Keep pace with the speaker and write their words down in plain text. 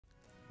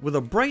With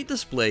a bright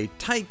display,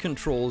 tight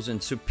controls,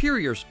 and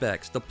superior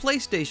specs, the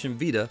PlayStation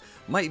Vita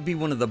might be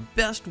one of the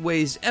best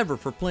ways ever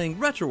for playing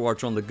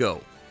RetroArch on the go.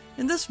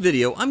 In this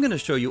video, I'm going to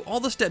show you all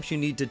the steps you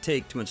need to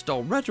take to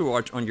install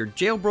RetroArch on your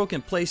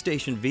jailbroken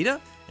PlayStation Vita,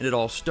 and it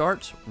all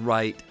starts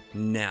right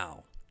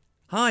now.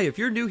 Hi, if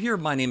you're new here,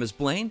 my name is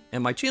Blaine,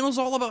 and my channel is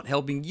all about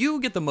helping you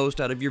get the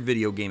most out of your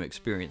video game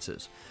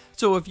experiences.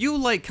 So if you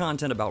like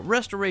content about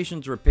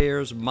restorations,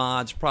 repairs,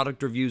 mods,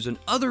 product reviews, and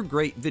other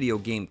great video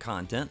game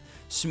content,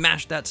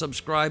 smash that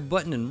subscribe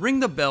button and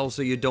ring the bell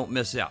so you don't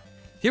miss out.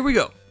 Here we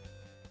go.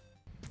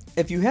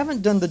 If you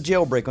haven't done the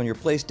jailbreak on your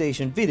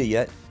PlayStation Vita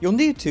yet, you'll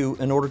need to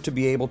in order to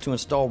be able to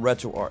install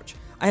RetroArch.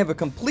 I have a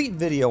complete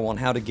video on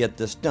how to get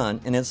this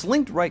done, and it's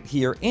linked right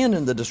here and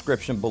in the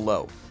description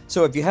below.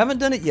 So if you haven't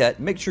done it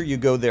yet, make sure you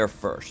go there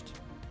first.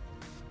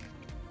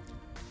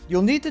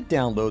 You'll need to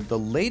download the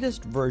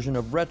latest version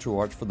of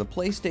RetroArch for the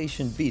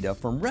PlayStation Vita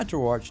from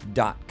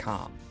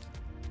RetroArch.com.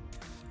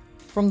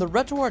 From the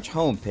RetroArch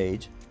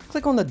homepage,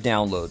 click on the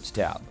Downloads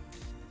tab.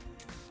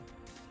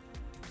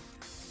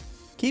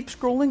 Keep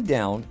scrolling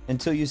down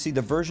until you see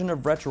the version of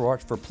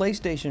RetroArch for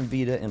PlayStation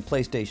Vita and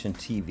PlayStation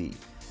TV.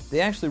 They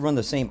actually run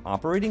the same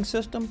operating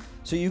system,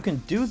 so you can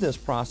do this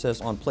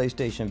process on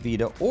PlayStation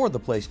Vita or the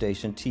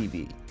PlayStation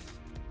TV.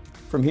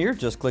 From here,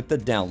 just click the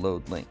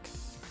download link.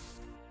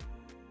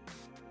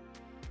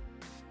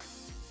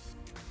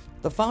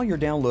 The file you're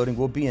downloading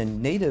will be a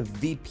native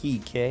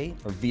VPK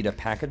or Vita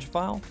package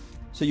file,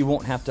 so you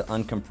won't have to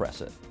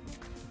uncompress it.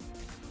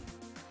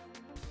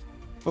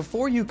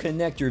 Before you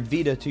connect your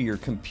Vita to your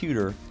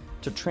computer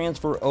to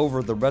transfer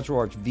over the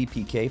RetroArch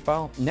VPK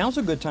file, now's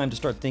a good time to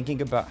start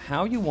thinking about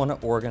how you want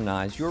to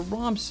organize your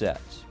ROM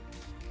sets.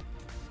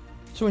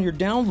 So in your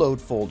download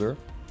folder,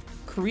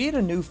 create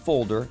a new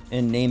folder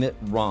and name it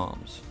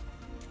ROMs.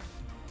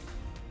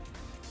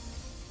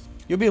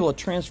 You'll be able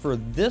to transfer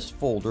this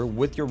folder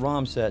with your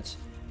ROM sets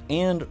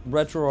and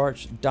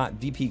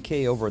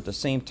RetroArch.vpk over at the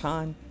same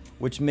time,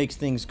 which makes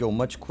things go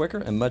much quicker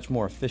and much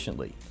more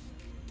efficiently.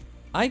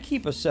 I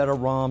keep a set of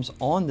ROMs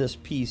on this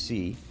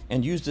PC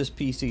and use this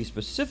PC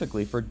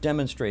specifically for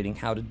demonstrating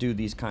how to do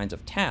these kinds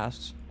of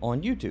tasks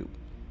on YouTube.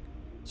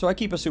 So I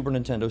keep a Super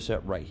Nintendo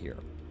set right here.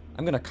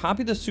 I'm going to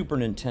copy the Super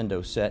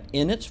Nintendo set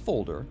in its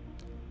folder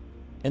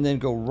and then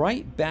go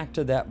right back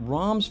to that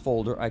ROMs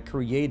folder I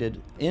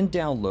created in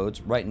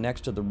Downloads right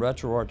next to the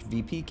RetroArch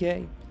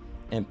VPK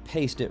and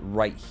paste it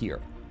right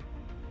here.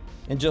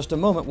 In just a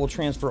moment, we'll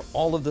transfer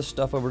all of this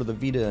stuff over to the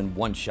Vita in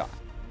one shot.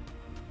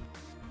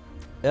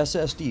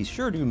 SSDs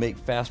sure do make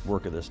fast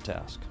work of this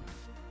task.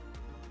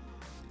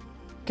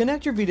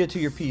 Connect your Vita to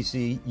your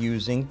PC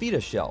using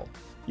Vita Shell.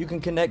 You can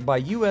connect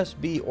by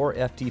USB or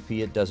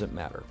FTP, it doesn't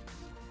matter.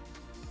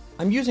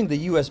 I'm using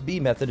the USB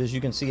method, as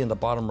you can see in the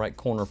bottom right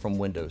corner from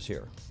Windows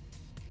here.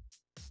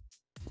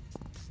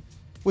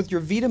 With your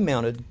Vita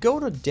mounted,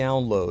 go to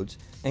Downloads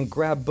and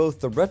grab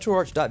both the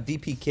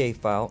RetroArch.vpk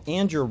file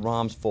and your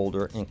ROMs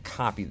folder and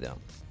copy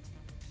them.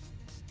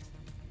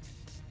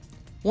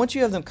 Once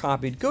you have them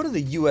copied, go to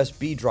the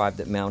USB drive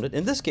that mounted.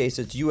 In this case,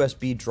 it's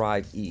USB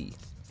drive E.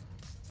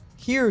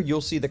 Here you'll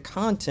see the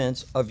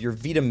contents of your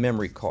Vita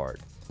memory card.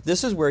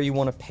 This is where you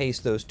want to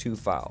paste those two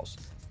files.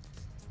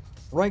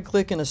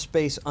 Right-click in a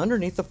space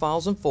underneath the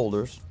files and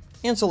folders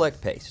and select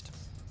Paste.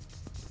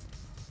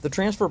 The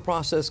transfer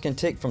process can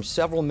take from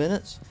several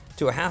minutes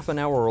to a half an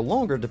hour or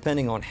longer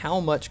depending on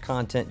how much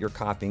content you're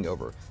copying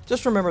over.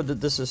 Just remember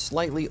that this is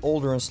slightly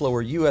older and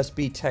slower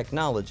USB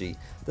technology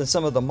than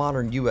some of the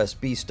modern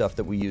USB stuff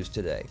that we use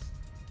today.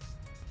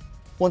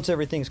 Once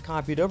everything's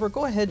copied over,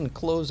 go ahead and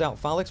close out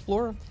File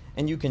Explorer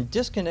and you can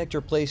disconnect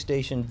your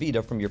PlayStation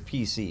Vita from your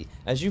PC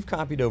as you've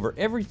copied over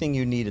everything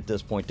you need at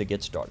this point to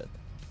get started.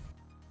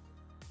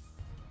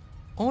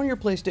 On your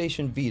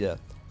PlayStation Vita,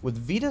 with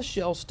Vita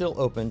Shell still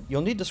open,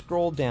 you'll need to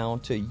scroll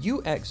down to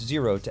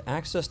UX0 to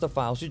access the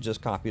files you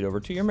just copied over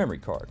to your memory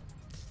card.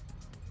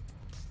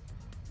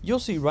 You'll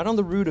see right on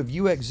the root of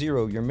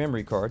UX0, your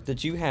memory card,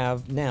 that you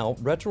have now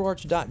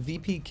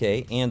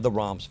RetroArch.vpk and the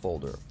ROMs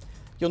folder.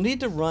 You'll need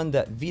to run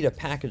that Vita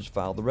package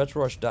file, the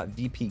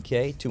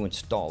RetroArch.vpk, to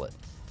install it.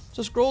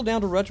 So scroll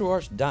down to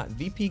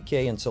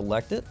RetroArch.vpk and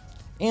select it,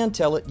 and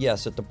tell it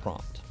yes at the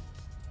prompt.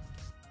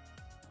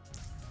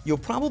 You'll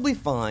probably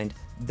find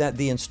that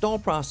the install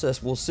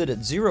process will sit at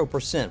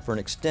 0% for an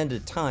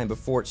extended time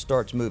before it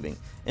starts moving.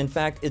 In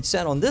fact, it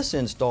sat on this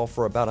install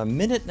for about a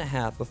minute and a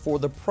half before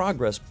the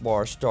progress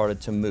bar started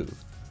to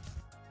move.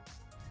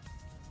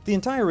 The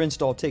entire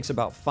install takes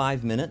about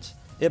 5 minutes.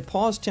 It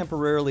paused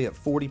temporarily at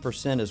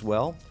 40% as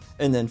well,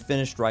 and then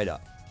finished right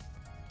up.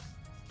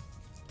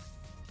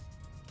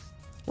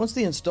 Once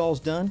the install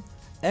is done,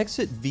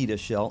 exit Vita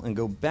Shell and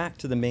go back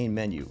to the main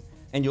menu.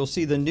 And you'll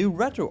see the new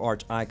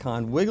RetroArch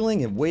icon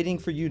wiggling and waiting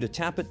for you to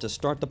tap it to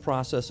start the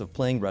process of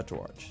playing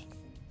RetroArch.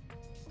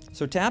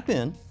 So tap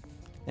in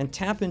and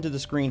tap into the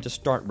screen to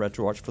start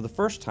RetroArch for the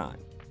first time.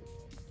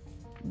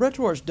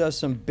 RetroArch does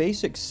some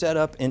basic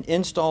setup and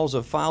installs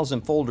of files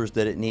and folders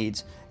that it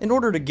needs in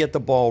order to get the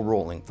ball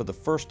rolling for the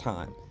first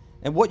time.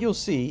 And what you'll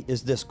see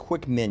is this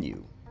quick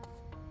menu.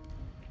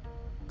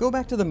 Go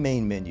back to the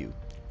main menu.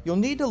 You'll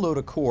need to load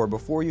a core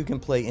before you can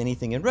play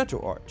anything in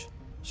RetroArch.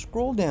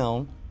 Scroll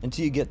down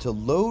until you get to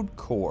Load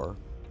Core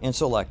and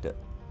select it.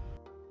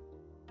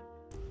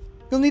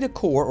 You'll need a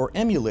core or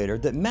emulator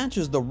that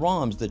matches the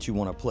ROMs that you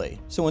want to play.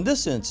 So in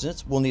this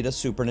instance, we'll need a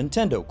Super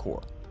Nintendo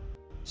core.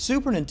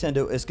 Super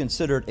Nintendo is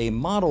considered a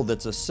model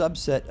that's a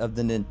subset of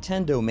the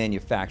Nintendo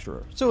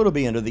manufacturer, so it'll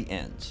be under the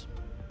Ns.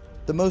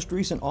 The most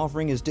recent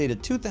offering is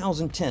dated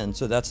 2010,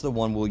 so that's the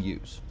one we'll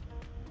use.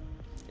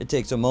 It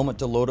takes a moment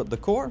to load up the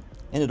core,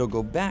 and it'll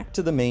go back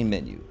to the main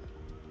menu.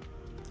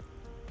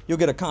 You'll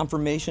get a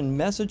confirmation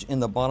message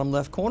in the bottom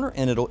left corner,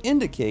 and it'll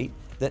indicate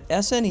that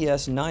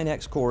SNES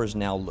 9X core is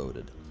now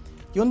loaded.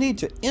 You'll need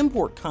to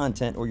import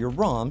content or your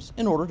ROMs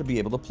in order to be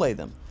able to play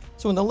them.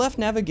 So in the left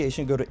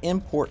navigation, go to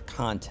Import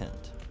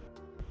Content.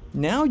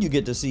 Now you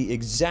get to see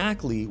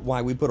exactly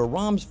why we put a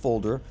ROMs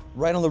folder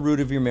right on the root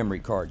of your memory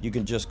card. You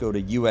can just go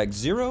to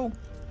UX0,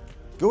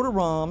 go to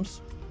ROMs,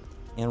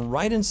 and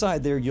right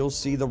inside there you'll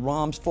see the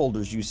ROMs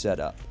folders you set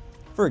up.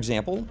 For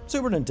example,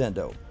 Super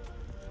Nintendo.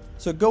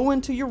 So go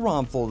into your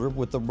ROM folder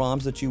with the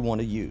ROMs that you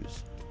want to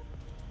use.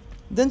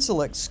 Then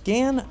select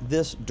Scan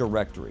this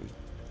directory.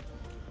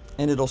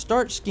 And it'll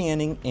start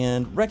scanning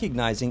and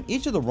recognizing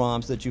each of the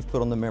ROMs that you've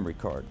put on the memory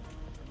card.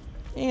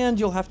 And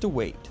you'll have to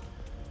wait.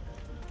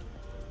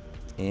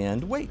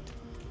 And wait.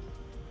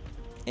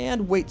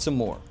 And wait some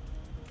more.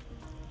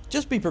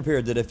 Just be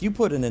prepared that if you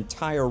put an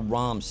entire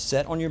ROM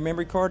set on your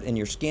memory card and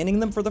you're scanning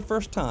them for the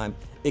first time,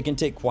 it can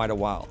take quite a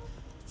while.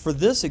 For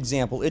this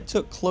example, it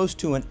took close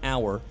to an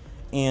hour,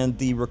 and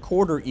the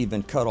recorder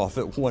even cut off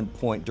at one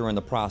point during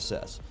the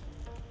process.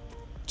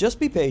 Just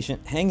be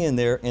patient, hang in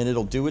there, and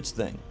it'll do its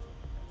thing.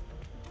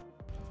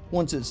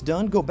 Once it's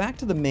done, go back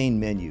to the main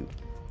menu.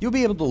 You'll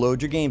be able to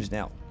load your games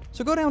now.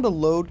 So go down to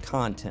Load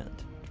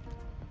Content.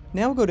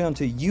 Now go down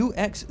to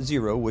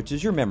UX0, which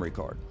is your memory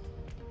card.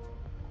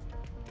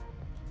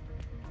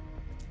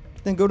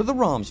 Then go to the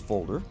ROMs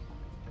folder,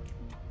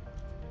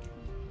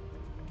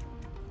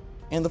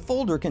 and the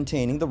folder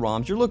containing the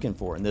ROMs you're looking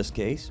for, in this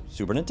case,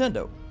 Super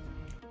Nintendo.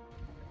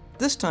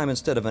 This time,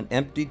 instead of an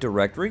empty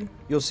directory,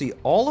 you'll see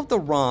all of the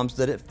ROMs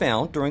that it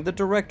found during the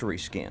directory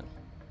scan.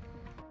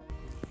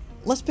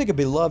 Let's pick a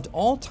beloved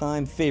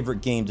all-time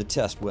favorite game to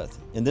test with,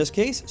 in this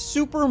case,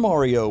 Super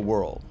Mario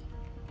World.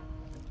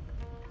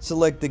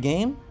 Select the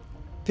game,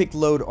 pick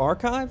Load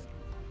Archive,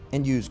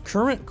 and use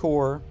Current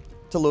Core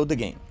to load the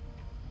game.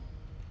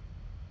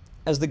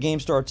 As the game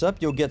starts up,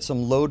 you'll get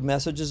some load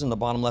messages in the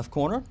bottom left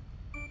corner.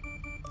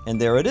 And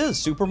there it is,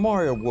 Super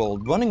Mario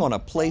World, running on a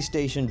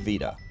PlayStation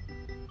Vita.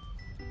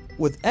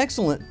 With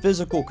excellent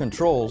physical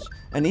controls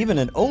and even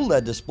an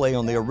OLED display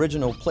on the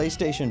original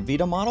PlayStation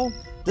Vita model,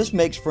 this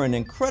makes for an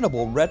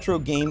incredible retro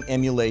game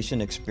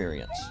emulation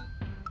experience.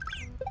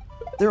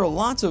 There are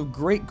lots of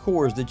great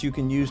cores that you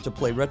can use to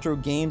play retro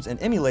games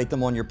and emulate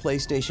them on your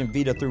PlayStation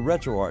Vita through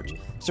RetroArch,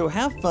 so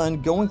have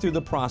fun going through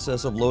the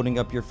process of loading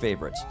up your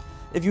favorites.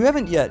 If you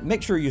haven't yet,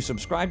 make sure you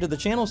subscribe to the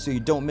channel so you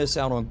don't miss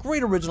out on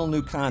great original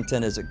new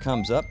content as it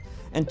comes up,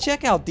 and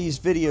check out these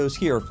videos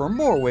here for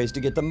more ways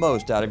to get the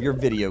most out of your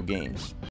video games.